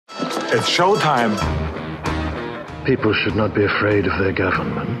It's showtime. People should not be afraid of their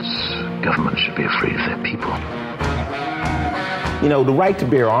governments. Governments should be afraid of their people. You know, the right to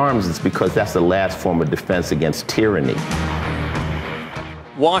bear arms is because that's the last form of defense against tyranny.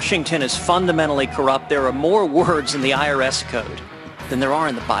 Washington is fundamentally corrupt. There are more words in the IRS code than there are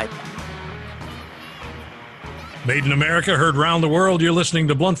in the Bible. Made in America, heard round the world. You're listening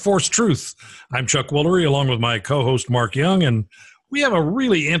to Blunt Force Truth. I'm Chuck Woolery, along with my co-host Mark Young, and we have a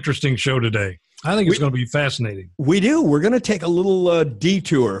really interesting show today. I think it's going to be fascinating. We do. We're going to take a little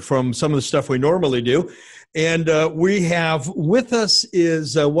detour from some of the stuff we normally do. And we have with us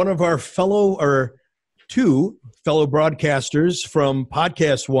is one of our two fellow broadcasters from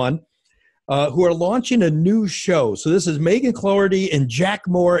Podcast One who are launching a new show. So this is Megan Cloherty and Jack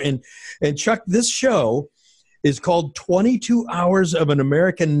Moore. And Chuck, this show is called 22 Hours of an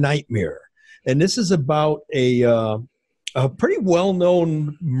American Nightmare. And this is about a pretty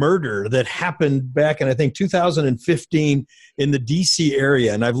well-known murder that happened back in, I think, 2015 in the D.C.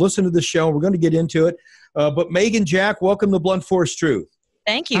 area. And I've listened to the show. We're going to get into it. But Megan, Jack, welcome to Blunt Force Truth.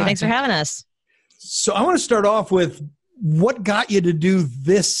 Thank you. Thanks for having us. So I want to start off with what got you to do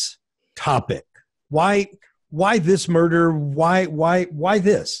this topic? Why this murder? Why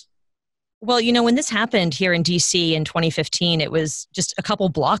this? Well, you know, when this happened here in D.C. in 2015, it was just a couple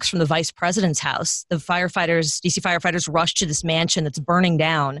blocks from the vice president's house. The D.C. firefighters rushed to this mansion that's burning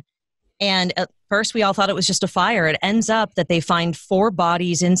down. And at first, we all thought it was just a fire. It ends up that they find 4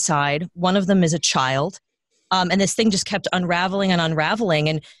 bodies inside. One of them is a child. And this thing just kept unraveling and unraveling.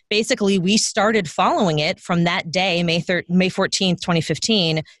 And basically, we started following it from that day, May 14th,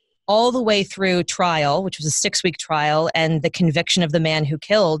 2015, all the way through trial, which was a 6-week trial, and the conviction of the man who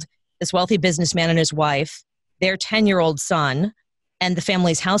killed this wealthy businessman and his wife, their 10-year-old son, and the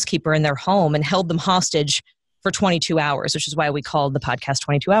family's housekeeper in their home, and held them hostage for 22 hours, which is why we called the podcast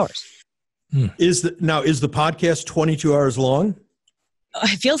 22 Hours. Is the podcast 22 hours long?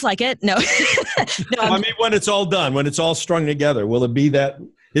 It feels like it. No. No, I mean, when it's all done, when it's all strung together, will it be that?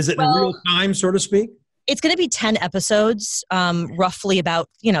 Is it in real time, so to speak? It's going to be 10 episodes, roughly about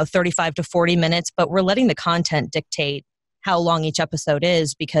 35 to 40 minutes, but we're letting the content dictate how long each episode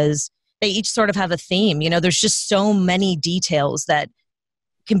is because they each sort of have a theme. You know, there's just so many details that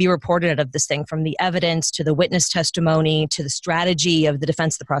can be reported out of this thing, from the evidence to the witness testimony to the strategy of the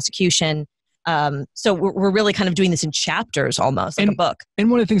defense, the prosecution. So we're really kind of doing this in chapters almost, like a book.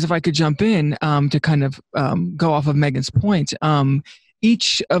 And one of the things, if I could jump in to kind of go off of Megan's point,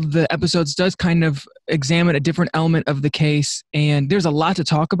 each of the episodes does kind of examine a different element of the case. And there's a lot to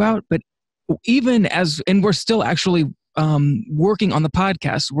talk about, but and we're still actually working on the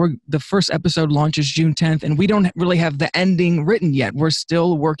podcast. The first episode launches June 10th, and we don't really have the ending written yet. We're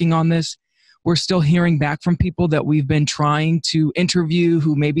still working on this. We're still hearing back from people that we've been trying to interview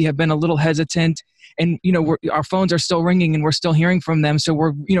who maybe have been a little hesitant. And, our phones are still ringing and we're still hearing from them. So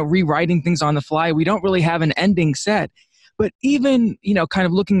we're, rewriting things on the fly. We don't really have an ending set. But even, kind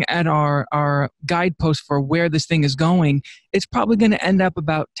of looking at our guidepost for where this thing is going, it's probably going to end up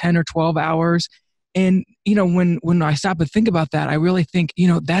about 10 or 12 hours. And, when I stop and think about that, I really think,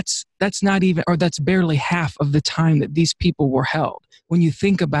 that's not even, or that's barely half of the time that these people were held. When you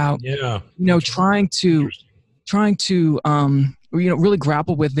think about, trying to really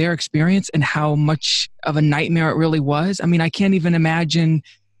grapple with their experience and how much of a nightmare it really was. I mean, I can't even imagine,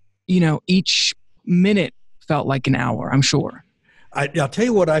 each minute felt like an hour, I'm sure. I'll tell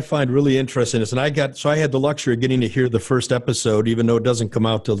you what I find really interesting is, and I had the luxury of getting to hear the first episode, even though it doesn't come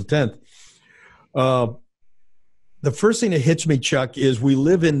out till the 10th. The first thing that hits me, Chuck, is we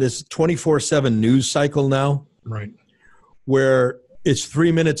live in this 24/7 news cycle now. Right. Where it's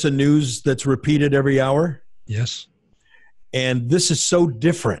 3 minutes of news that's repeated every hour. Yes. And this is so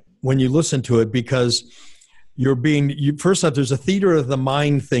different when you listen to it because first off, there's a theater of the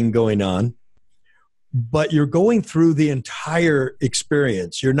mind thing going on, but you're going through the entire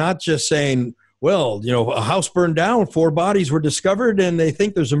experience. You're not just saying, well, a house burned down, 4 bodies were discovered, and they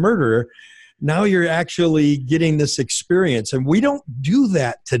think there's a murderer. Now you're actually getting this experience. And we don't do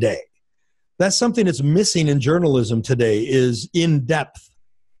that today. That's something that's missing in journalism today is in-depth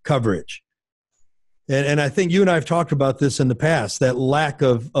coverage. And I think you and I have talked about this in the past, that lack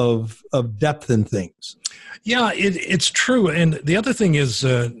of depth in things. Yeah, it's true. And the other thing is,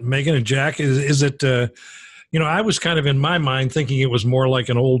 Megan and Jack, is that, I was kind of in my mind thinking it was more like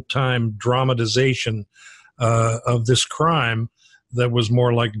an old-time dramatization of this crime that was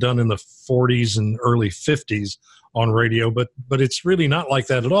more like done in the 40s and early 50s on radio, but it's really not like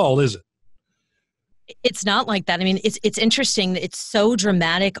that at all, is it? It's not like that. I mean, it's interesting. It's so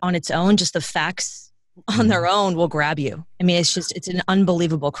dramatic on its own, just the facts on their own will grab you. I mean, it's an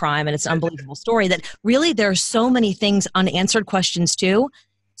unbelievable crime, and it's an unbelievable story that really there are so many things, unanswered questions too.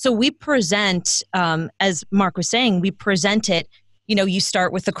 So we present, as Mark was saying, we present it, you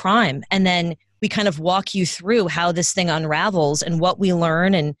start with the crime, and then we kind of walk you through how this thing unravels and what we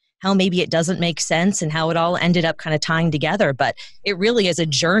learn and how maybe it doesn't make sense and how it all ended up kind of tying together. But it really is a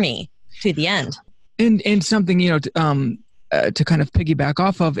journey to the end. And something, to kind of piggyback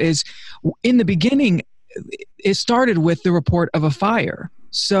off of is, in the beginning, it started with the report of a fire.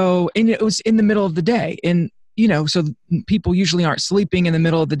 So, and it was in the middle of the day. And, so people usually aren't sleeping in the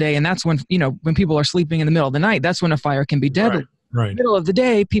middle of the day. And that's when, when people are sleeping in the middle of the night, that's when a fire can be deadly. Right. Middle of the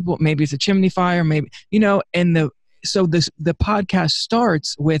day, people, maybe it's a chimney fire, maybe, and so the podcast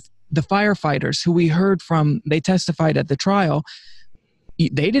starts with the firefighters who we heard from. They testified at the trial.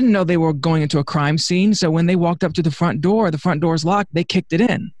 They didn't know they were going into a crime scene. So when they walked up to the front door's locked, they kicked it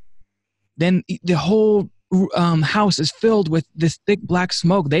in. Then the whole house is filled with this thick black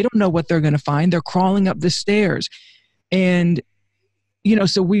smoke. They don't know what they're going to find. They're crawling up the stairs. And,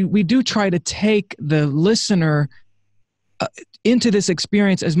 so we do try to take the listener into this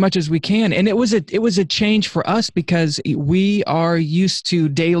experience as much as we can. And it was a change for us because we are used to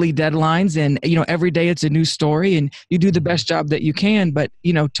daily deadlines and, every day it's a new story and you do the best job that you can, but,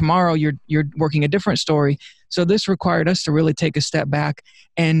 tomorrow you're working a different story. So this required us to really take a step back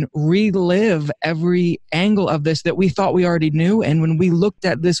and relive every angle of this that we thought we already knew. And when we looked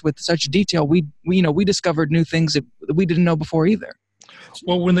at this with such detail, we discovered new things that we didn't know before either.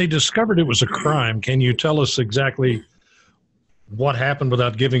 Well, when they discovered it was a crime, can you tell us exactly what happened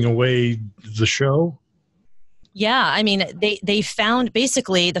without giving away the show? Yeah, I mean, they found,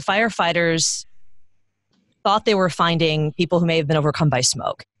 basically, the firefighters thought they were finding people who may have been overcome by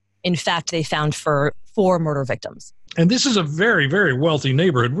smoke. In fact, they found four murder victims. And this is a very, very wealthy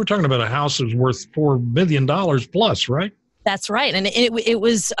neighborhood. We're talking about a house that's worth $4 million plus, right? That's right. And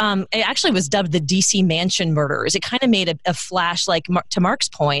it actually was dubbed the DC Mansion murders. It kind of made a flash, like to Mark's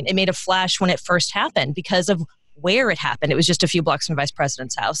point, it made a flash when it first happened because of where it happened. It was just a few blocks from the vice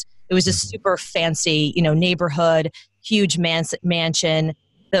president's house. It was a super fancy, neighborhood, huge mansion.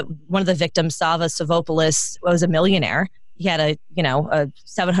 One of the victims, Sava Savopoulos, was a millionaire. He had a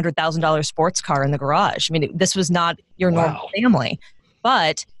 $700,000 sports car in the garage. I mean, this was not your normal family.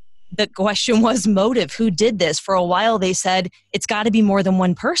 But the question was motive. Who did this? For a while, they said, it's got to be more than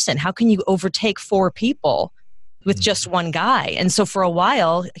one person. How can you overtake 4 people with just one guy? And so for a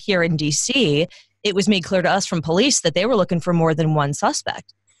while here in D.C., it was made clear to us from police that they were looking for more than one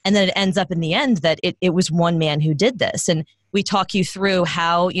suspect. And then it ends up in the end that it was one man who did this. And we talk you through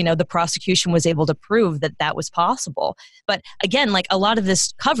how, the prosecution was able to prove that was possible. But again, like a lot of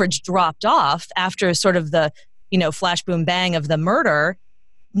this coverage dropped off after sort of the, flash boom bang of the murder.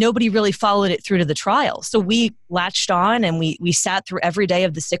 Nobody really followed it through to the trial. So we latched on and we sat through every day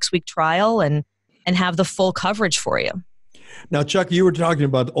of the 6-week trial and have the full coverage for you. Now, Chuck, you were talking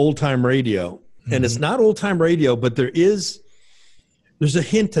about old time radio. And it's not old time radio, but there's a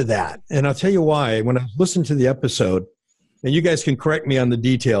hint to that. And I'll tell you why. When I listened to the episode, and you guys can correct me on the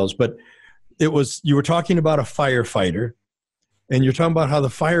details, but you were talking about a firefighter, and you're talking about how the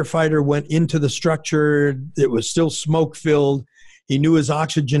firefighter went into the structure. It was still smoke filled. He knew his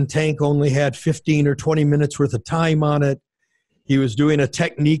oxygen tank only had 15 or 20 minutes worth of time on it. He was doing a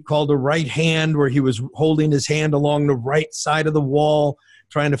technique called a right hand, where he was holding his hand along the right side of the wall,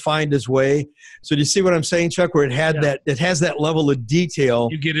 trying to find his way. So do you see what I'm saying, Chuck, where it has that level of detail?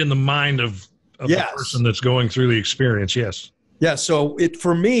 You get in the mind of the person that's going through the experience, yes. Yeah, so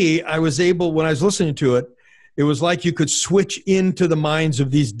for me, I was able, when I was listening to it, it was like you could switch into the minds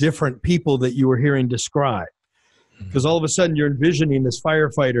of these different people that you were hearing described. Because all of a sudden you're envisioning this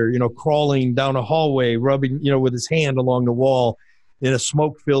firefighter, crawling down a hallway, rubbing, with his hand along the wall in a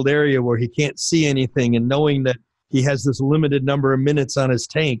smoke-filled area where he can't see anything, and knowing that he has this limited number of minutes on his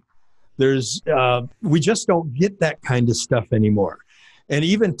tank. We just don't get that kind of stuff anymore. And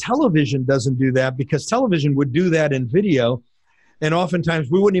even television doesn't do that, because television would do that in video, and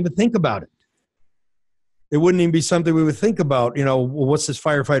oftentimes we wouldn't even think about it. It wouldn't even be something we would think about, what's this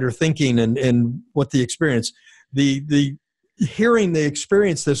firefighter thinking and what the experience. The hearing the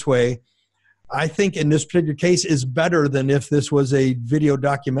experience this way, I think in this particular case, is better than if this was a video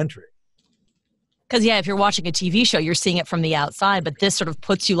documentary. Because, if you're watching a TV show, you're seeing it from the outside, but this sort of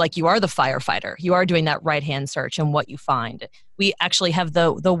puts you like you are the firefighter. You are doing that right-hand search and what you find. We actually have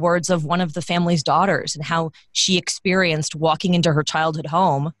the words of one of the family's daughters and how she experienced walking into her childhood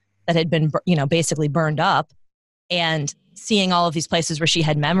home that had been, basically burned up, and seeing all of these places where she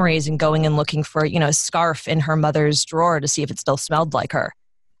had memories and going and looking for, a scarf in her mother's drawer to see if it still smelled like her.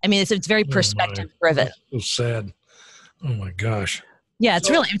 I mean, it's very perspective driven. So sad. Oh my gosh. Yeah,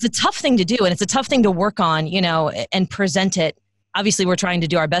 it's a tough thing to do, and it's a tough thing to work on, and present it. Obviously, we're trying to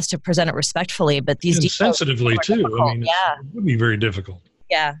do our best to present it respectfully, but these and sensitively too. Difficult. I mean, it would be very difficult.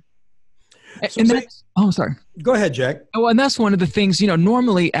 Yeah. Sorry. Go ahead, Jack. Oh, and that's one of the things,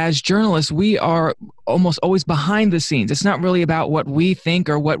 normally as journalists, we are almost always behind the scenes. It's not really about what we think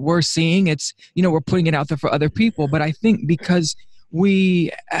or what we're seeing. It's, we're putting it out there for other people. But I think because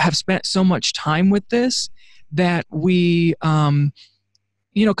we have spent so much time with this, that we, kind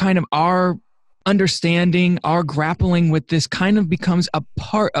of our understanding, our grappling with this kind of becomes a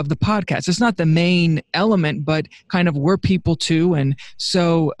part of the podcast. It's not the main element, but kind of we're people too. And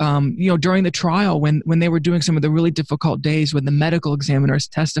so, during the trial, when they were doing some of the really difficult days with the medical examiners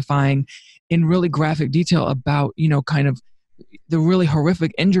testifying in really graphic detail about, kind of the really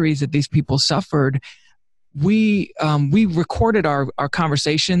horrific injuries that these people suffered, we recorded our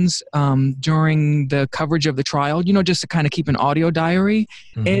conversations during the coverage of the trial, just to kind of keep an audio diary.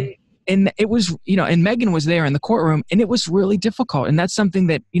 Mm-hmm. And it was, and Megan was there in the courtroom, and it was really difficult. And that's something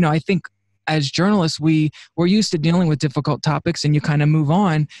that, I think as journalists, we're used to dealing with difficult topics, and you kind of move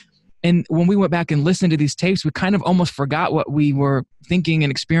on. And when we went back and listened to these tapes, we kind of almost forgot what we were thinking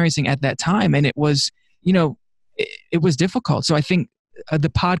and experiencing at that time. And it was, it was difficult. So I think the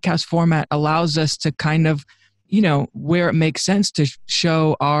podcast format allows us to kind of, where it makes sense to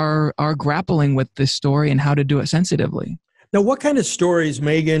show our grappling with this story and how to do it sensitively. Now, what kind of stories,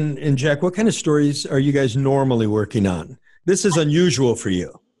 Megan and Jack, what kind of stories are you guys normally working on? This is unusual for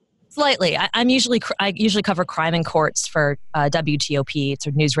you. Slightly. I usually cover crime in courts for WTOP. It's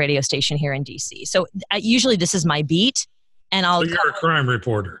a news radio station here in DC. So usually this is my beat. And So you're a crime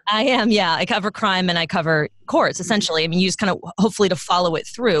reporter. I am, yeah. I cover crime and I cover courts, essentially. I mean, you just kind of, hopefully to follow the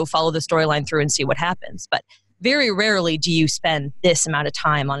storyline through and see what happens. But very rarely do you spend this amount of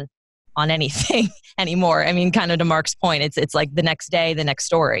time on anything anymore. I mean, kind of to Mark's point, it's like the next day, the next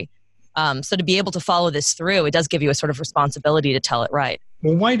story. So to be able to follow this through, it does give you a sort of responsibility to tell it right.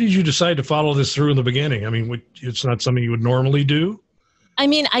 Well, why did you decide to follow this through in the beginning? I mean, it's not something you would normally do? I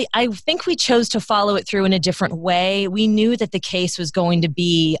mean, I think we chose to follow it through in a different way. We knew that the case was going to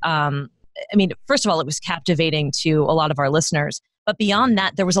be, first of all, it was captivating to a lot of our listeners. But beyond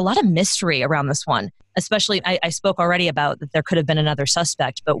that, there was a lot of mystery around this one. Especially, I spoke already about that there could have been another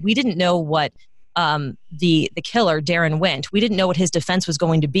suspect, but we didn't know what the killer, Darren Wint, we didn't know what his defense was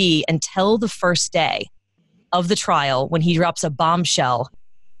going to be until the first day of the trial when he drops a bombshell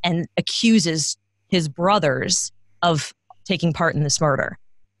and accuses his brothers of taking part in this murder.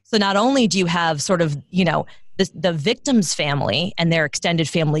 So not only do you have sort of, the victim's family and their extended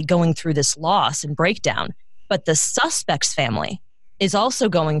family going through this loss and breakdown, but the suspect's family is also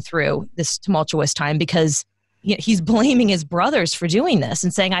going through this tumultuous time because he's blaming his brothers for doing this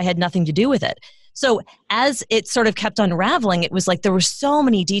and saying, I had nothing to do with it. So as it sort of kept unraveling, it was like there were so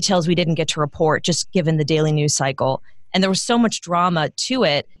many details we didn't get to report just given the daily news cycle. And there was so much drama to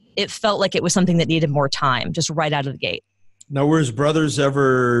it, it felt like it was something that needed more time, just right out of the gate. Now, were his brothers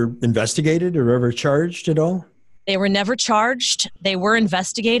ever investigated or ever charged at all? They were never charged. They were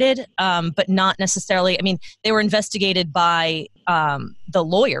investigated, but not necessarily. I mean, they were investigated by the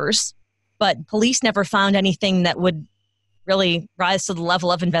lawyers, but police never found anything that would really rise to the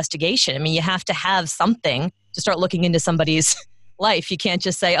level of investigation. I mean, you have to have something to start looking into somebody's life. You can't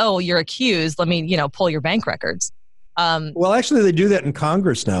just say, oh, you're accused. Let me, pull your bank records. Well, actually, they do that in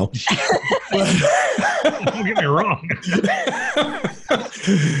Congress now. Don't get me wrong.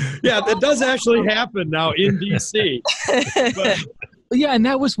 Yeah, that does actually happen now in D.C. Yeah, and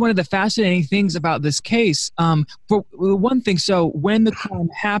that was one of the fascinating things about this case. For one thing, so when the crime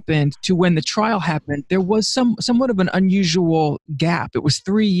happened to when the trial happened, there was somewhat of an unusual gap. It was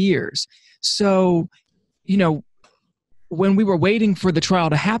 3 years. So, when we were waiting for the trial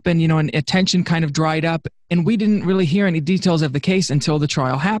to happen, and attention kind of dried up, and we didn't really hear any details of the case until the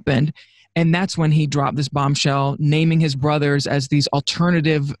trial happened. And that's when he dropped this bombshell, naming his brothers as these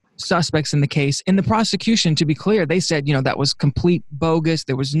alternative suspects in the case. In the prosecution, to be clear, they said, that was complete bogus.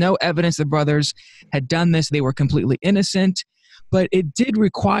 There was no evidence the brothers had done this. They were completely innocent. But it did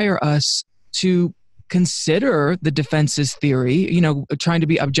require us to consider the defense's theory, trying to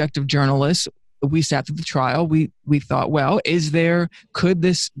be objective journalists. We sat through the trial. We thought, well, could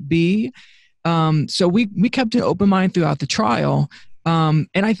this be? So we kept an open mind throughout the trial. And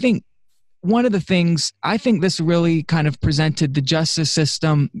I think one of the things, I think this really kind of presented the justice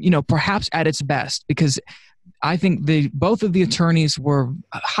system, perhaps at its best, because I think both of the attorneys were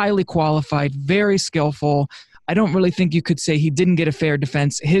highly qualified, very skillful. I don't really think you could say he didn't get a fair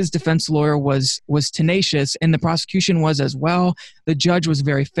defense. His defense lawyer was tenacious, and the prosecution was as well. The judge was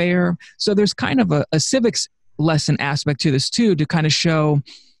very fair. So there's kind of a civics lesson aspect to this too, to kind of show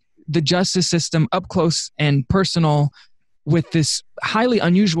the justice system up close and personal with this highly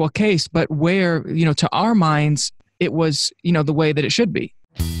unusual case, but where, to our minds, it was, the way that it should be.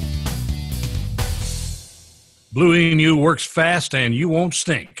 Blue Emu works fast and you won't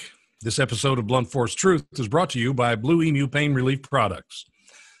stink. This episode of Blunt Force Truth is brought to you by Blue Emu Pain Relief Products.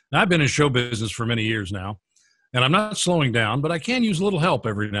 Now, I've been in show business for many years now, and I'm not slowing down, but I can use a little help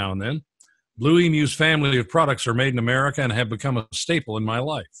every now and then. Blue Emu's family of products are made in America and have become a staple in my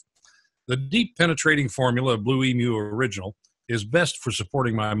life. The deep penetrating formula of Blue Emu Original is best for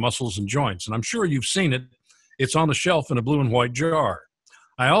supporting my muscles and joints, and I'm sure you've seen it. It's on the shelf in a blue and white jar.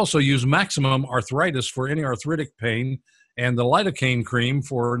 I also use Maximum Arthritis for any arthritic pain and the lidocaine cream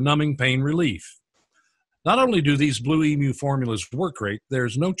for numbing pain relief. Not only do these Blue Emu formulas work great,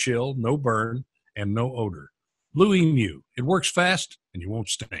 there's no chill, no burn, and no odor. Blue Emu, it works fast and you won't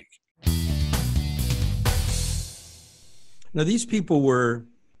stink. Now, these people were,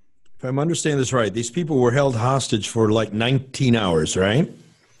 if I'm understanding this right, these people were held hostage for like 19 hours, right?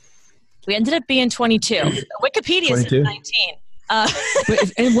 We ended up being 22. Wikipedia 22?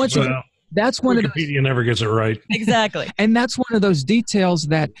 says 19. That's one of those. Wikipedia never gets it right. Exactly. And that's one of those details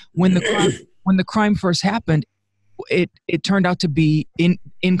that when the crime first happened, it turned out to be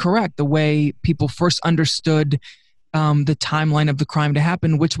incorrect, the way people first understood the timeline of the crime to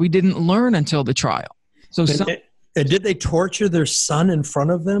happen, which we didn't learn until the trial. So and did they torture their son in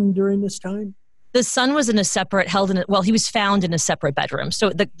front of them during this time? The son was he was found in a separate bedroom.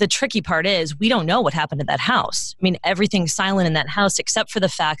 So the tricky part is we don't know what happened in that house. I mean, everything's silent in that house except for the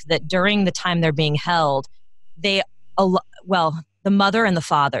fact that during the time they're being held, the mother and the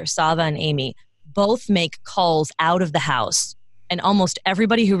father, Sava and Amy, both make calls out of the house. And almost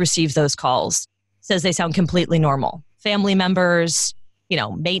everybody who receives those calls says they sound completely normal. Family members,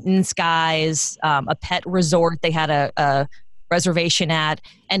 maintenance guys, a pet resort they had a reservation at.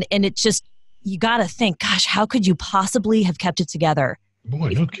 And it just, you got to think, gosh, how could you possibly have kept it together? Boy,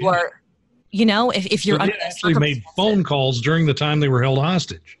 no kidding. If you're they actually made phone calls during the time they were held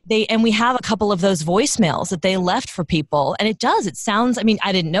hostage. And we have a couple of those voicemails that they left for people. And it sounds,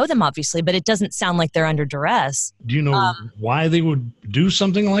 I didn't know them obviously, but it doesn't sound like they're under duress. Do you know why they would do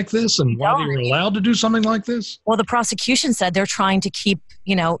something like this and why they were allowed to do something like this? Well, the prosecution said they're trying to keep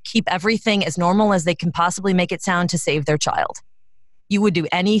everything as normal as they can possibly make it sound to save their child. You would do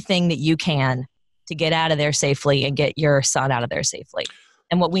anything that you can to get out of there safely and get your son out of there safely.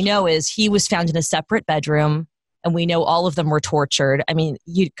 And what we know is he was found in a separate bedroom, and we know all of them were tortured. I mean,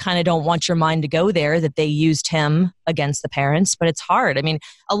 you kind of don't want your mind to go there that they used him against the parents, but it's hard. I mean,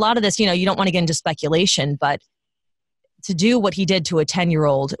 a lot of this, you don't want to get into speculation, but to do what he did to a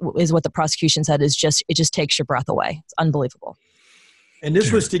 10-year-old is what the prosecution said it just takes your breath away. It's unbelievable. And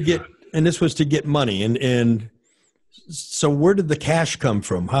this was to get money. And so where did the cash come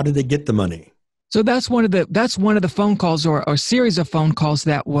from? How did they get the money? So that's one of the phone calls or series of phone calls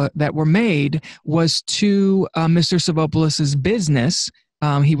that were made was to Mr. Savopoulos' business.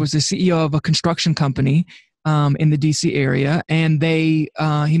 He was the CEO of a construction company in the DC area, and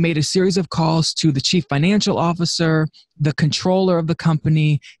he made a series of calls to the chief financial officer, the controller of the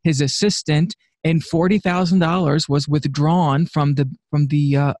company, his assistant, and $40,000 was withdrawn from the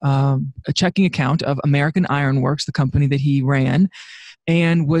checking account of American Iron Works, the company that he ran,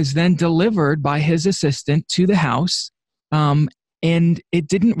 and was then delivered by his assistant to the house. And it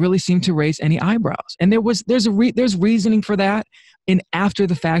didn't really seem to raise any eyebrows. And there's reasoning for that. And after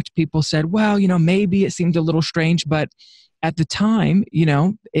the fact, people said, well, maybe it seemed a little strange, but at the time,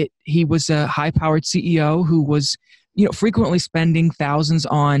 he was a high-powered CEO who was frequently spending thousands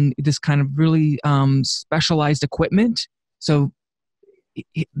on this kind of really specialized equipment. So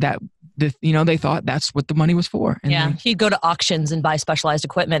they thought that's what the money was for. And he'd go to auctions and buy specialized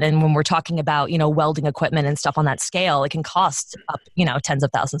equipment. And when we're talking about, welding equipment and stuff on that scale, it can cost up, tens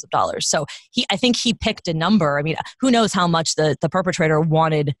of thousands of dollars. So I think he picked a number. I mean, who knows how much the perpetrator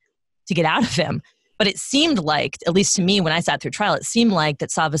wanted to get out of him. But it seemed like, at least to me when I sat through trial, it seemed like that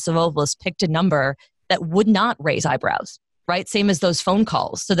Savopoulos picked a number that would not raise eyebrows, right? Same as those phone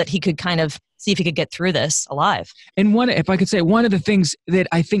calls, so that he could kind of see if he could get through this alive. And if I could say, one of the things that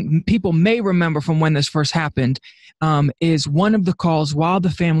I think people may remember from when this first happened is one of the calls while the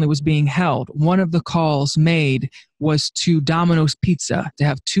family was being held. One of the calls made was to Domino's Pizza to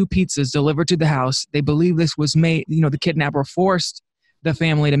have 2 pizzas delivered to the house. They believe this was made, the kidnapper forced the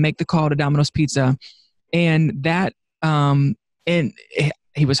family to make the call to Domino's Pizza. And that, and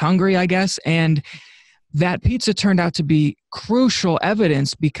he was hungry, I guess. And that pizza turned out to be crucial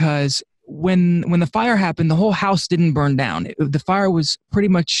evidence because when the fire happened, the whole house didn't burn down. The fire was pretty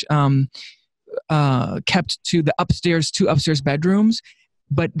much kept to the two upstairs bedrooms,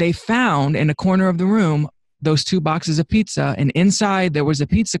 but they found in a corner of the room those 2 boxes of pizza, and inside there was a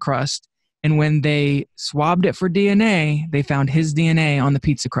pizza crust. And when they swabbed it for DNA, they found his DNA on the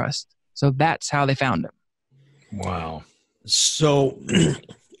pizza crust. So that's how they found him. Wow. So,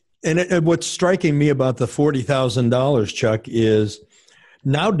 and what's striking me about the $40,000, Chuck, is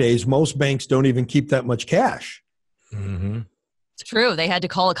nowadays most banks don't even keep that much cash. Mm-hmm. It's true. They had to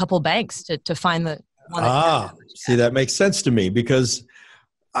call a couple banks to find the one. See, that makes sense to me because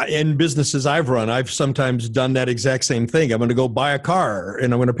in businesses I've run, I've sometimes done that exact same thing. I'm going to go buy a car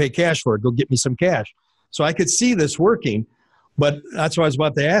and I'm going to pay cash for it. Go get me some cash. So I could see this working, but that's what I was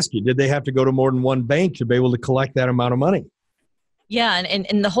about to ask you. Did they have to go to more than one bank to be able to collect that amount of money? Yeah,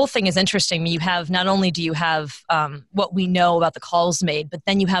 and the whole thing is interesting. You have, not only do you have what we know about the calls made, but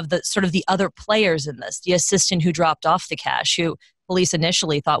then you have the sort of the other players in this, the assistant who dropped off the cash, who police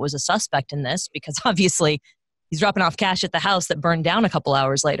initially thought was a suspect in this because obviously he's dropping off cash at the house that burned down a couple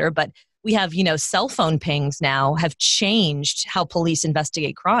hours later. But we have, cell phone pings now have changed how police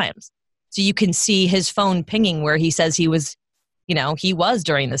investigate crimes. So you can see his phone pinging where he says he was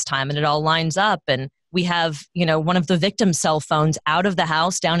during this time, and it all lines up. And we have, one of the victim's cell phones out of the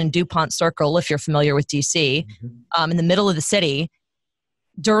house down in DuPont Circle, if you're familiar with DC, in the middle of the city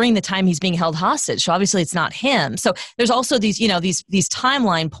during the time he's being held hostage. So obviously it's not him. So there's also these, these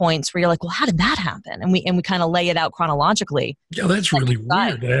timeline points where you're like, well, how did that happen? And we kind of lay it out chronologically. Yeah, that's really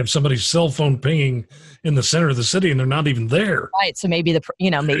weird to have somebody's cell phone pinging in the center of the city and they're not even there. Right. So maybe maybe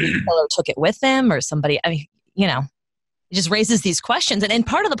the killer took it with them or somebody, it just raises these questions. And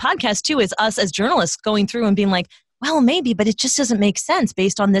part of the podcast too is us as journalists going through and being like, well, maybe, but it just doesn't make sense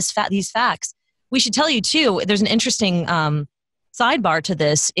based on these facts. We should tell you too, there's an interesting sidebar to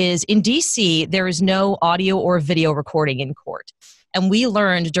this is in DC, there is no audio or video recording in court. And we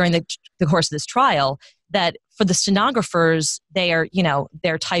learned during the course of this trial that for the stenographers, they're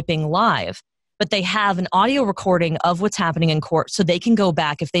typing live, but they have an audio recording of what's happening in court so they can go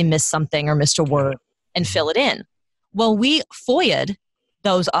back if they missed something or missed a word and fill it in. Well, we FOIA'd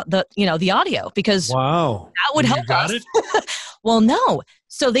those, the audio because that would help us. Well, no.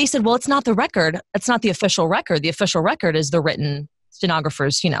 So they said, well, it's not the record. It's not the official record. The official record is the written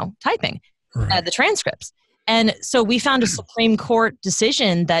stenographers, typing the transcripts. And so we found a Supreme Court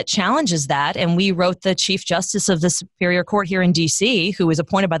decision that challenges that. And we wrote the Chief Justice of the Superior Court here in DC, who was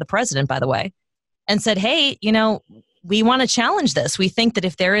appointed by the president, by the way, and said, hey, we want to challenge this. We think that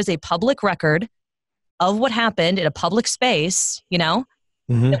if there is a public record of what happened in a public space,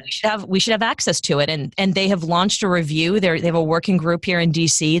 that we should have access to it. And they have launched a review. They have a working group here in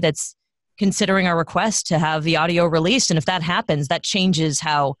DC that's considering our request to have the audio released. And if that happens, that changes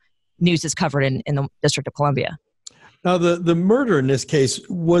how news is covered in the District of Columbia. Now, the murder in this case,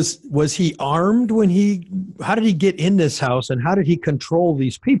 was he armed how did he get in this house and how did he control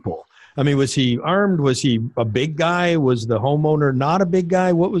these people? I mean, was he armed? Was he a big guy? Was the homeowner not a big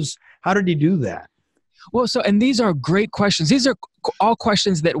guy? How did he do that? Well, and these are great questions. These are all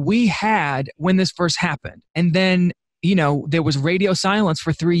questions that we had when this first happened. And then, there was radio silence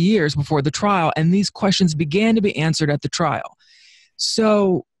for 3 years before the trial, and these questions began to be answered at the trial.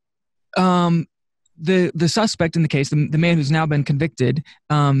 So the suspect in the case, the man who's now been convicted,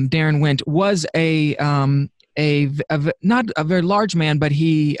 Darren Wint, was not a very large man, but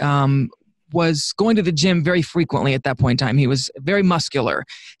he was going to the gym very frequently at that point in time. He was very muscular.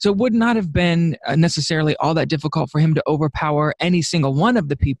 So it would not have been necessarily all that difficult for him to overpower any single one of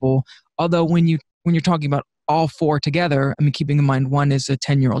the people. Although when you're talking about all 4 together, I mean, keeping in mind one is a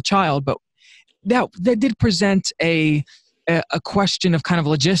 10-year-old child, but that did present a question of kind of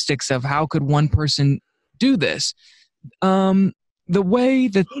logistics of how could one person do this. The way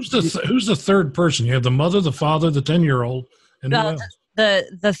that who's the third person? You have the mother, the father, the 10-year-old, and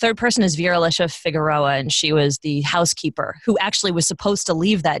the third person is Vera Alicia Figueroa, and she was the housekeeper who actually was supposed to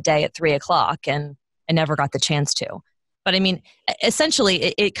leave that day at 3:00 and never got the chance to. But I mean,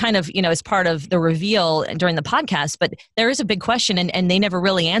 essentially, it kind of, is part of the reveal during the podcast, but there is a big question, and they never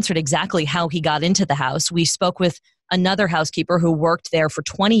really answered exactly how he got into the house. We spoke with another housekeeper who worked there for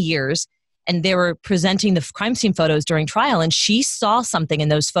 20 years, and they were presenting the crime scene photos during trial, and she saw something in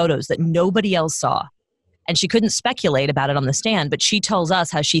those photos that nobody else saw. And she couldn't speculate about it on the stand, but she tells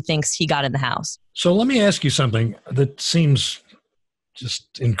us how she thinks he got in the house. So let me ask you something that seems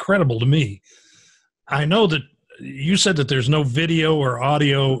just incredible to me. I know that you said that there's no video or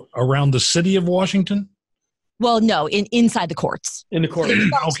audio around the city of Washington? Well, no, inside the courts. In the courts.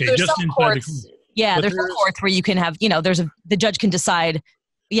 Okay, just inside the courts. Yeah, But there's some courts where you can have, the judge can decide,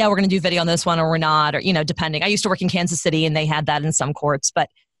 yeah, we're going to do video on this one or we're not, or, depending. I used to work in Kansas City and they had that in some courts, but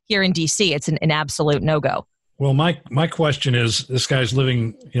here in DC, it's an absolute no-go. Well, my question is, this guy's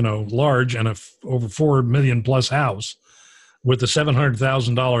living, large and over $4 million plus house with a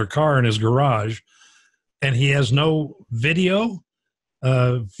 $700,000 car in his garage, and he has no video.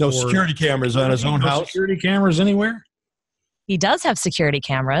 No security cameras on his own house. Security cameras anywhere. He does have security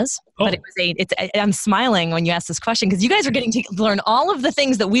cameras, but I'm smiling when you ask this question because you guys are getting to learn all of the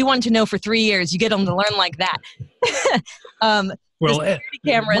things that we wanted to know for 3 years. You get them to learn like that.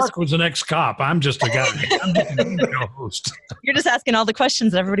 Mark was an ex-cop. I'm just a guy. I'm just a host. You're just asking all the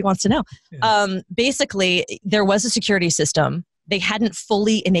questions that everybody wants to know. Yeah. Basically, there was a security system. They hadn't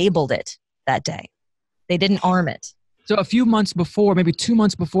fully enabled it that day. They didn't arm it. So a few months before, maybe 2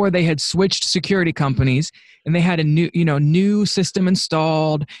 months before, they had switched security companies and they had a new system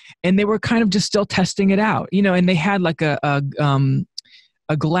installed, and they were kind of just still testing it out, and they had like a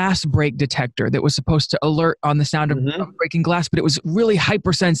glass break detector that was supposed to alert on the sound of breaking glass, but it was really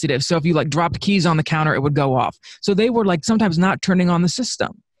hypersensitive. So if you dropped keys on the counter, it would go off. So they were sometimes not turning on the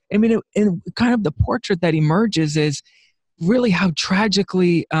system. I mean, and kind of the portrait that emerges is really how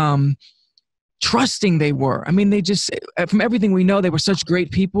tragically trusting they were. I mean, they just, from everything we know, they were such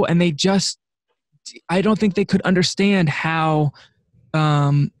great people, and they just, I don't think they could understand how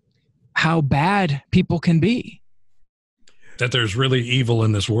bad people can be. That there's really evil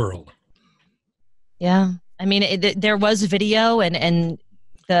in this world. Yeah. I mean, there was video and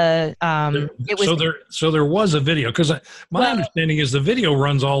the, it was. So there was a video, because my understanding is the video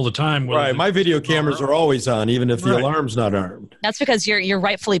runs all the time. Right. My video cameras are always on, even if the alarm's not armed. That's because you're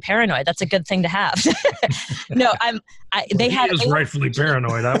rightfully paranoid. That's a good thing to have. No, they had rightfully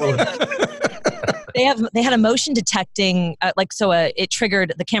paranoid. I will. They had a motion detecting, it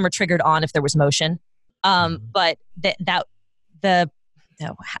triggered, the camera triggered on if there was motion. But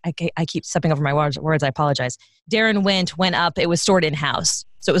I keep stepping over my words. I apologize. Darren went up. It was stored in house,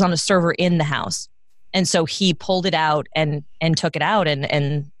 so it was on a server in the house, and so he pulled it out and took it out,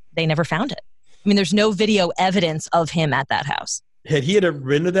 and they never found it. I mean, there's no video evidence of him at that house. Had he ever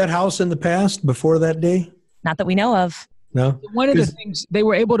been to that house in the past before that day? Not that we know of. No. One of the things, they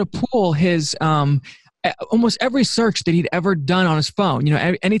were able to pull his almost every search that he'd ever done on his phone.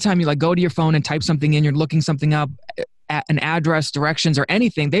 Anytime you go to your phone and type something in, you're looking something up, an address, directions, or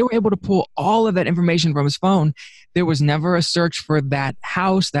anything, they were able to pull all of that information from his phone. There was never a search for that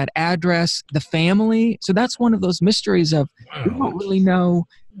house, that address, the family. So that's one of those mysteries of, we don't really know.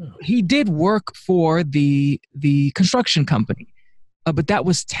 He did work for the construction company, but that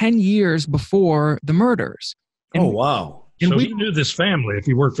was 10 years before the murders. And wow. So he knew this family if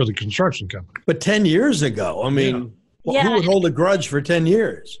he worked for the construction company. But 10 years ago, I mean, who would hold a grudge for 10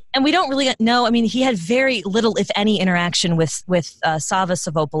 years? And we don't really know. I mean, he had very little, if any, interaction with Sava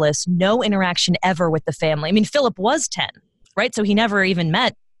Savopoulos. No interaction ever with the family. I mean, Philip was 10, right? So he never even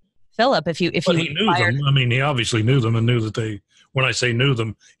met Philip. But he knew them. I mean, he obviously knew them and knew that they. When I say knew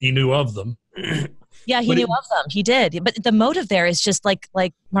them, he knew of them. Yeah, he knew of them. He did. But the motive there is just like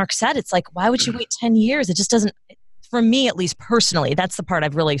Mark said. It's why would you wait 10 years? It just doesn't. For me, at least personally, that's the part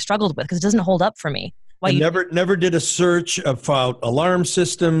I've really struggled with because it doesn't hold up for me. Never did a search about alarm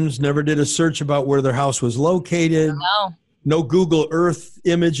systems. Never did a search about where their house was located. No Google Earth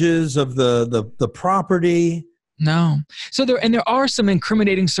images of the property. No. So there are some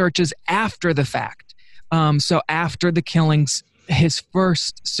incriminating searches after the fact. So after the killings, his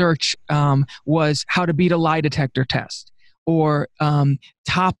first search was how to beat a lie detector test, or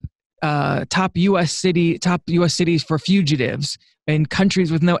top U.S. cities for fugitives in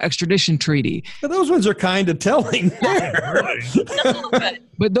countries with no extradition treaty. But those ones are kind of telling there.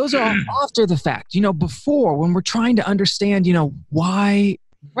 But those are all after the fact. Before, when we're trying to understand, why.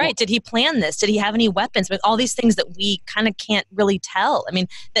 Right. Did he plan this? Did he have any weapons? With all these things that we kind of can't really tell. I mean,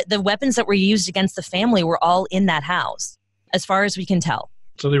 the weapons that were used against the family were all in that house, as far as we can tell.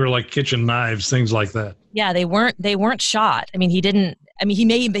 So they were like kitchen knives, things like that. Yeah, they weren't shot. I mean, he didn't. I mean,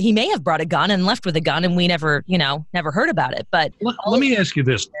 he may have brought a gun and left with a gun, and we never heard about it. But let me ask you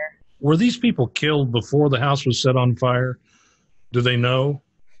this: were these people killed before the house was set on fire? Do they know?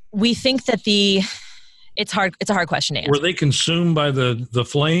 We think that it's hard. It's a hard question to answer. Were they consumed by the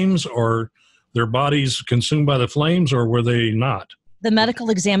flames, or their bodies consumed by the flames, or were they not? The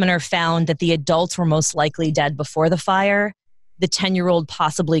medical examiner found that the adults were most likely dead before the fire. The 10-year-old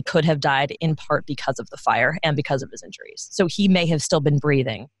possibly could have died in part because of the fire and because of his injuries. So he may have still been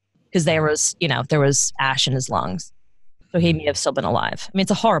breathing because there was ash in his lungs. So he may have still been alive. I mean, it's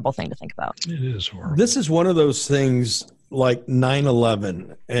a horrible thing to think about. It is horrible. This is one of those things like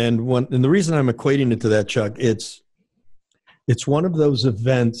 9/11, and the reason I'm equating it to that, Chuck, it's one of those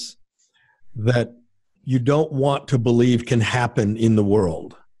events that you don't want to believe can happen in the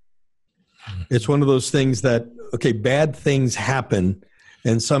world. It's one of those things that, okay, bad things happen,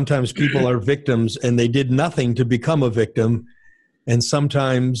 and sometimes people are victims and they did nothing to become a victim, and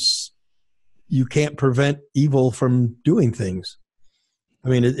sometimes you can't prevent evil from doing things. I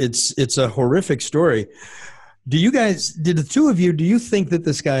mean, it's a horrific story. Did the two of you, do you think that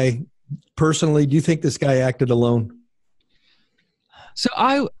this guy, personally, do you think this guy acted alone? So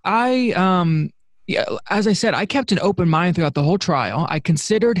yeah, as I said, I kept an open mind throughout the whole trial. I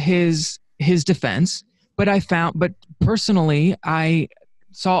considered his defense, but personally, I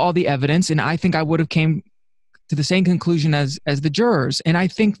saw all the evidence, and I think I would have came to the same conclusion as the jurors. And I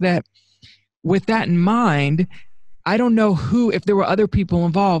think that with that in mind, I don't know if there were other people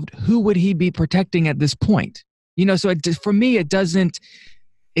involved, who would he be protecting at this point? So for me, it doesn't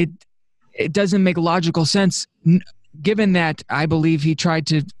make logical sense, given that I believe he tried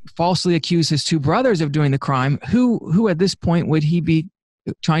to falsely accuse his two brothers of doing the crime. Who at this point would he be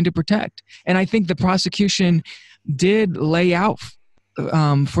trying to protect? And I think the prosecution did lay out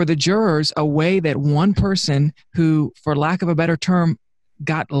for the jurors a way that one person who, for lack of a better term,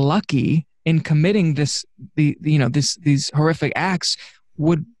 got lucky in committing these horrific acts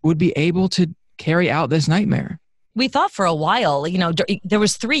would be able to carry out this nightmare. We thought for a while, there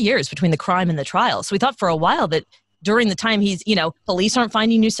was 3 years between the crime and the trial. So we thought for a while that during the time police aren't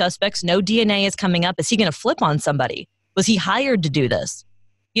finding new suspects, no DNA is coming up. Is he going to flip on somebody? Was he hired to do this?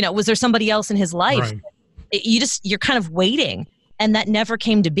 Was there somebody else in his life? Right. You're kind of waiting. And that never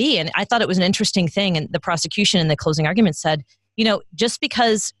came to be. And I thought it was an interesting thing. And the prosecution in the closing argument said, just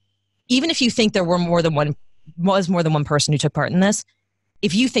because, even if you think there was more than one person who took part in this,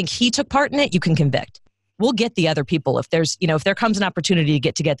 if you think he took part in it, you can convict. We'll get the other people if there comes an opportunity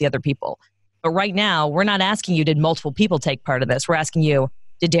to get the other people. But right now, we're not asking you, did multiple people take part of this? We're asking you,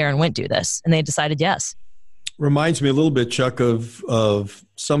 did Darren Wint do this? And they decided yes. Reminds me a little bit, Chuck, of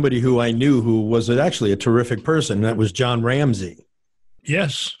somebody who I knew who was actually a terrific person. That was John Ramsey.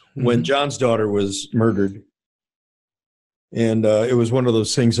 Yes. When John's daughter was murdered. And it was one of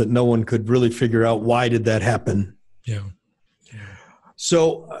those things that no one could really figure out, why did that happen? Yeah.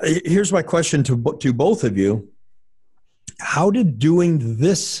 So here's my question to both of you. How did doing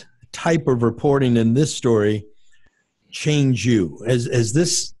this type of reporting in this story change you? Has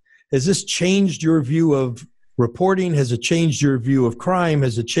this changed your view of reporting? Has it changed your view of crime?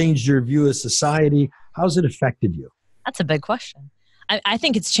 Has it changed your view of society? How's it affected you? That's a big question. I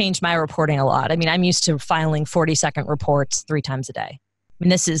think it's changed my reporting a lot. I mean, I'm used to filing 40-second reports 3 times a day. I mean,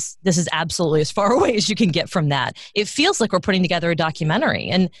 this is absolutely as far away as you can get from that. It feels like we're putting together a documentary,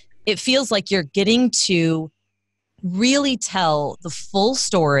 and it feels like you're getting to really tell the full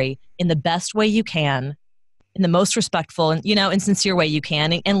story in the best way you can, in the most respectful and sincere way you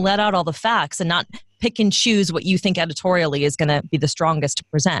can, and let out all the facts and not pick and choose what you think editorially is going to be the strongest to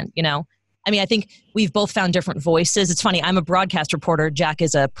present, I mean, I think we've both found different voices. It's funny, I'm a broadcast reporter, Jack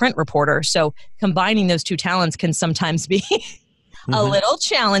is a print reporter, so combining those two talents can sometimes be a little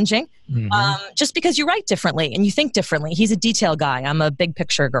challenging, just because you write differently and you think differently. He's a detail guy. I'm a big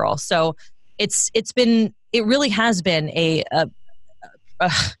picture girl. So it really has been a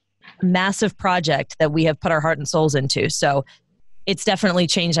massive project that we have put our heart and souls into. So it's definitely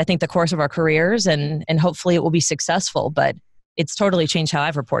changed, I think, the course of our careers, and hopefully it will be successful, but it's totally changed how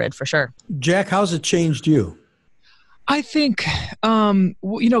I've reported, for sure. Jack, how's it changed you? I think, kind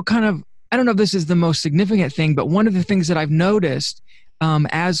of, I don't know if this is the most significant thing, but one of the things that I've noticed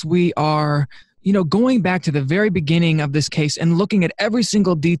as we are, going back to the very beginning of this case and looking at every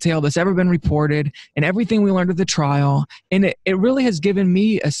single detail that's ever been reported and everything we learned at the trial, and it really has given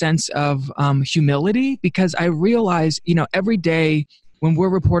me a sense of humility, because I realize, every day when we're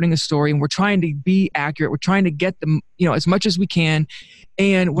reporting a story and we're trying to be accurate, we're trying to get them, as much as we can.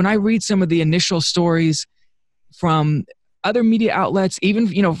 And when I read some of the initial stories from other media outlets, even,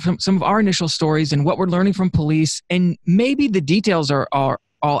 from some of our initial stories and what we're learning from police, and maybe the details are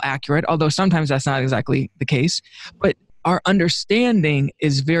all accurate, although sometimes that's not exactly the case, but our understanding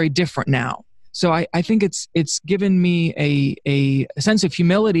is very different now. So I think it's given me a sense of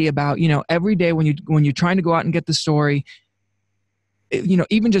humility about, every day when you're trying to go out and get the story,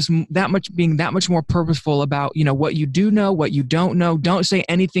 even just being that much more purposeful about, what you do know, what you don't know. Don't say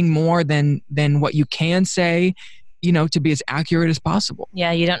anything more than what you can say, to be as accurate as possible.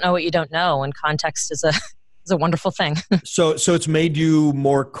 Yeah, you don't know what you don't know, and context is a wonderful thing. So it's made you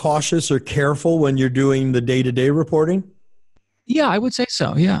more cautious or careful when you're doing the day-to-day reporting? Yeah, I would say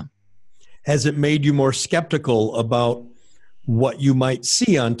so, yeah. Has it made you more skeptical about what you might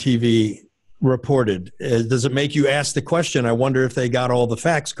see on TV reported? Does it make you ask the question, I wonder if they got all the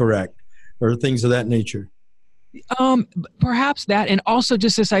facts correct, or things of that nature? Perhaps that, and also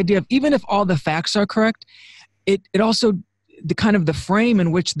just this idea of even if all the facts are correct, it also the kind of the frame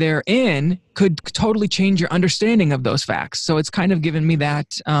in which they're in could totally change your understanding of those facts. So it's kind of given me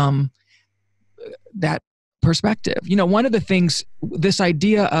that that perspective. You know, one of the things, this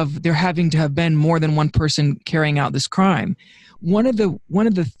idea of there having to have been more than one person carrying out this crime. One of the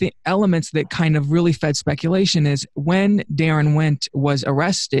elements that kind of really fed speculation is when Darren Wint was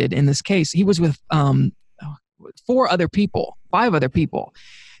arrested in this case, he was with 5 other people,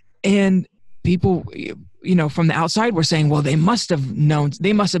 and people, you know, from the outside were saying, well, they must have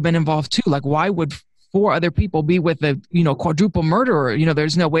been involved too. Like, why would 4 other people be with a, you know, quadruple murderer? You know,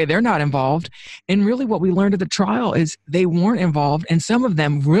 there's no way they're not involved. And really what we learned at the trial is they weren't involved. And some of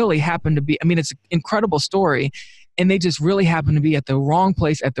them really happened to be, I mean, it's an incredible story. And they just really happened to be at the wrong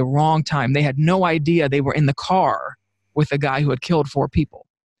place at the wrong time. They had no idea they were in the car with a guy who had killed 4 people.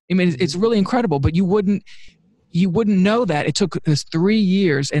 I mean, it's really incredible, but you wouldn't know that. It took us 3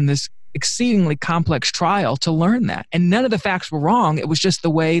 years in this exceedingly complex trial to learn that. And none of the facts were wrong. It was just the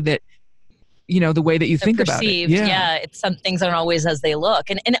way that, you know, the way that you think about it. Yeah. It's some things aren't always as they look.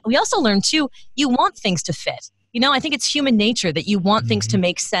 And we also learned too, you want things to fit. You know, I think it's human nature that you want things to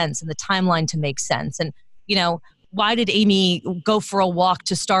make sense and the timeline to make sense. And, you know, why did Amy go for a walk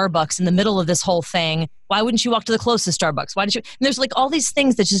to Starbucks in the middle of this whole thing? Why wouldn't she walk to the closest Starbucks? Why did you? And there's like all these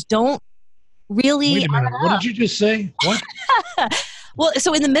things that just don't really. Wait a minute. What did you just say? What? Well,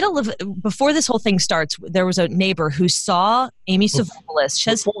 so in the middle of, before this whole thing starts, there was a neighbor who saw Amy Savopoulos.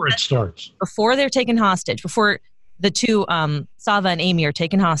 Before it starts. Before they're taken hostage, before the 2, Sava and Amy, are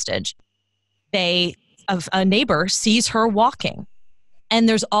taken hostage, a neighbor sees her walking. And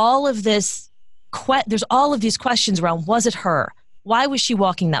there's all of these questions around, was it her? Why was she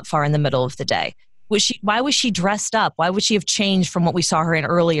walking that far in the middle of the day? Why was she dressed up? Why would she have changed from what we saw her in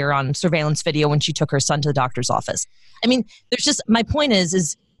earlier on surveillance video when she took her son to the doctor's office? I mean, there's just, my point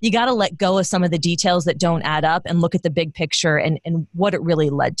is you got to let go of some of the details that don't add up and look at the big picture and what it really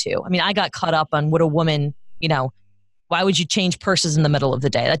led to. I mean, I got caught up on what a woman, you know, why would you change purses in the middle of the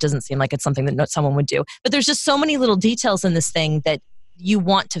day? That doesn't seem like it's something that someone would do. But there's just so many little details in this thing that you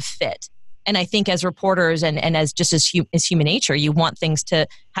want to fit. And I think as reporters and as just as human nature, you want things to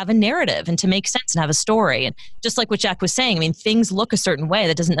have a narrative and to make sense and have a story. And just like what Jack was saying, I mean, things look a certain way.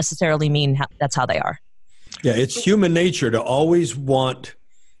 That doesn't necessarily mean that's how they are. Yeah, it's human nature to always want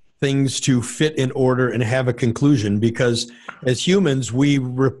things to fit in order and have a conclusion, because as humans, we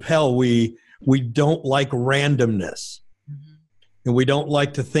repel, we don't like randomness. And we don't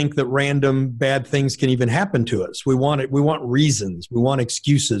like to think that random bad things can even happen to us. We want it. We want reasons. We want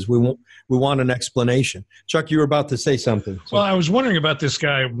excuses. We want an explanation. Chuck, you were about to say something. So. Well, I was wondering about this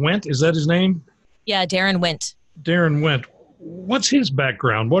guy, Wint. Is that his name? Yeah, Darren Wint. Darren Wint. What's his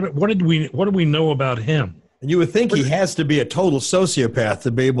background? What do we know about him? And you would think he has to be a total sociopath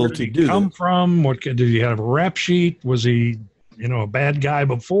to be able to do that. Come from? What did he have a rap sheet? Was he, you know, a bad guy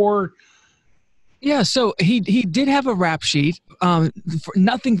before? Yeah, so he did have a rap sheet, for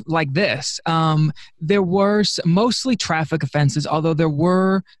nothing like this. There were mostly traffic offenses, although there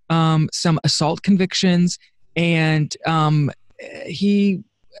were some assault convictions, and I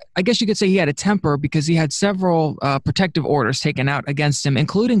guess you could say he had a temper because he had several protective orders taken out against him,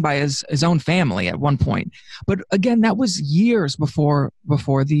 including by his own family at one point. But again, that was years before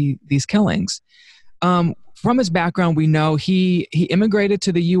these killings. From his background, we know he immigrated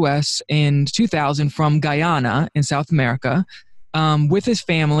to the U.S. in 2000 from Guyana in South America with his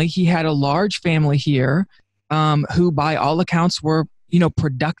family. He had a large family here who, by all accounts, were, you know,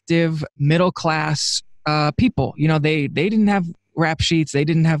 productive, middle-class people. You know, they didn't have rap sheets. They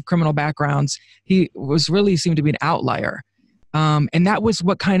didn't have criminal backgrounds. He seemed to be an outlier. And that was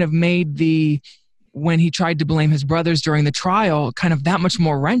what kind of made when he tried to blame his brothers during the trial, kind of that much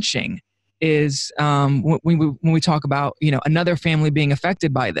more wrenching. Is when we talk about, you know, another family being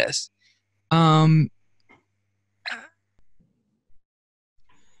affected by this. Do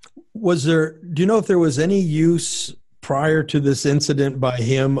you know if there was any use prior to this incident by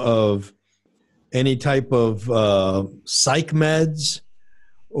him of any type of psych meds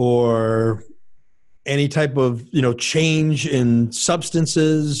or any type of, you know, change in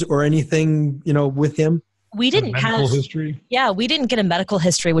substances or anything, you know, with him? We didn't have medical history. Yeah, we didn't get a medical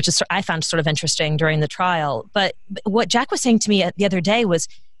history, which is I found sort of interesting during the trial. But what Jack was saying to me the other day was,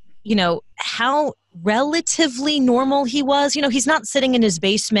 you know, how relatively normal he was. You know, he's not sitting in his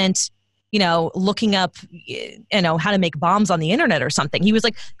basement, you know, looking up, you know, how to make bombs on the internet or something. He was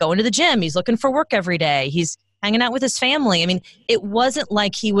like going to the gym. He's looking for work every day. He's, hanging out with his family. I mean, it wasn't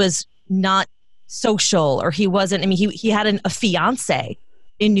like he was not social or he wasn't, I mean, he had a fiance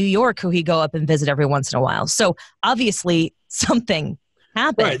in New York who he'd go up and visit every once in a while. So obviously something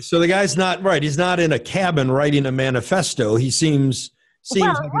happened. Right. So the guy's not right. He's not in a cabin writing a manifesto. He seems like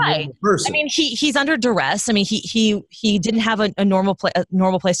a normal person. I mean, he's under duress. I mean, he didn't have a normal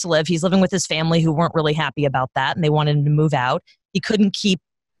place to live. He's living with his family who weren't really happy about that, and they wanted him to move out. He couldn't keep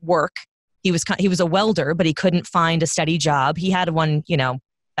work. He was a welder, but he couldn't find a steady job. He had one,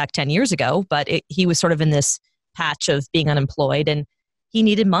 back 10 years ago, but he was sort of in this patch of being unemployed, and he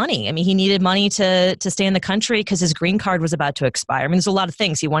needed money. I mean, he needed money to stay in the country because his green card was about to expire. I mean, there's a lot of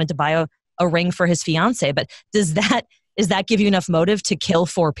things. He wanted to buy a ring for his fiance, but does that give you enough motive to kill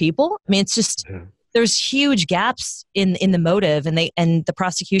 4 people? I mean, it's just, there's huge gaps in the motive, and the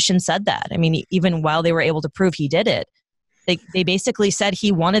prosecution said that. I mean, even while they were able to prove he did it, they basically said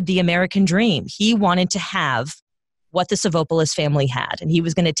he wanted the American dream. He wanted to have what the Savopoulos family had, and he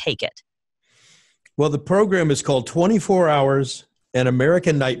was going to take it. Well, the program is called 24 Hours, An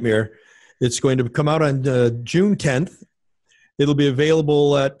American Nightmare. It's going to come out on June 10th. It'll be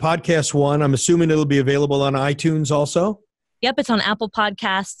available at Podcast One. I'm assuming it'll be available on iTunes also. Yep, it's on Apple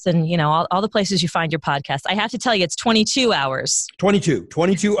Podcasts and, all the places you find your podcast. I have to tell you, it's 22 hours.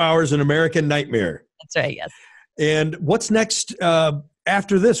 22 hours, An American Nightmare. That's right, yes. And what's next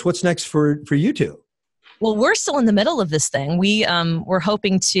after this? What's next for you two? Well, we're still in the middle of this thing. We're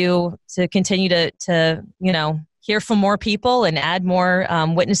hoping to continue to hear from more people and add more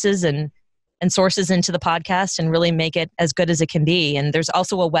witnesses and sources into the podcast and really make it as good as it can be. And there's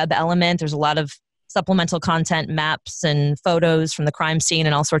also a web element. There's a lot of supplemental content, maps and photos from the crime scene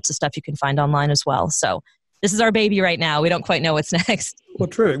and all sorts of stuff you can find online as well. So this is our baby right now. We don't quite know what's next. Well,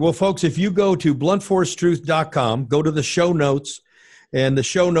 terrific. Well, folks, if you go to bluntforcetruth.com, go to the show notes, and the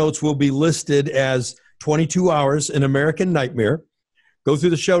show notes will be listed as 22 Hours, An American Nightmare. Go through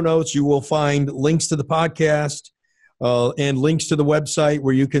the show notes. You will find links to the podcast and links to the website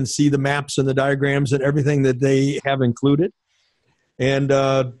where you can see the maps and the diagrams and everything that they have included. And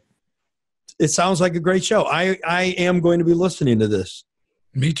it sounds like a great show. I am going to be listening to this.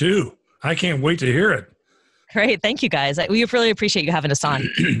 Me too. I can't wait to hear it. Great. Thank you, guys. We really appreciate you having us on.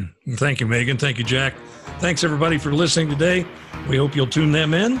 Thank you, Megan. Thank you, Jack. Thanks, everybody, for listening today. We hope you'll tune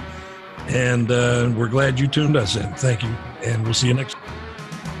them in. And we're glad you tuned us in. Thank you. And we'll see you next time.